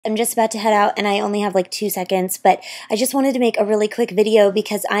I'm just about to head out and I only have like 2 seconds, but I just wanted to make a really quick video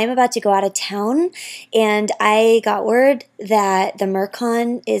because I'm about to go out of town and I got word that the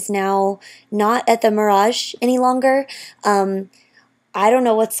Mercon is now not at the Mirage any longer. I don't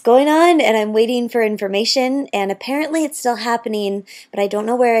know what's going on and I'm waiting for information, and apparently it's still happening, but I don't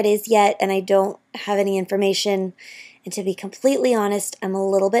know where it is yet and I don't have any information. And to be completely honest, I'm a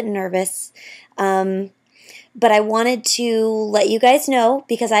little bit nervous. But I wanted to let you guys know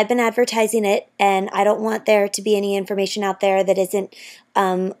because I've been advertising it and I don't want there to be any information out there that isn't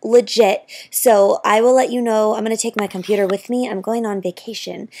legit. So I will let you know. I'm going to take my computer with me. I'm going on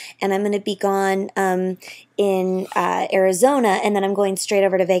vacation and I'm going to be gone in Arizona, and then I'm going straight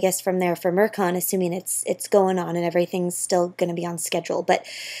over to Vegas from there for Mercon, assuming it's going on and everything's still going to be on schedule. But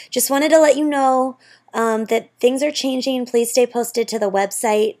just wanted to let you know that things are changing. Please stay posted to the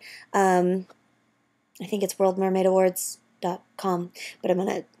website. I think it's worldmermaidawards.com, but I'm going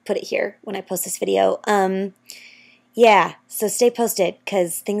to put it here when I post this video. Yeah, so stay posted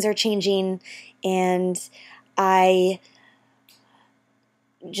because things are changing and I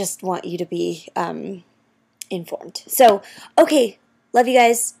just want you to be informed. So, okay, love you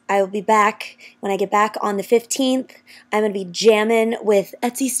guys. I will be back. When I get back on the 15th, I'm going to be jamming with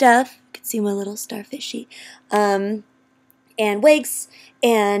Etsy stuff. You can see my little starfishy. And wigs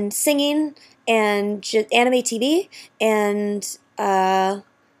and singing and just anime TV and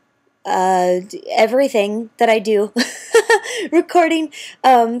everything that I do, recording.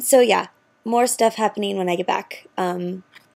 So yeah, more stuff happening when I get back.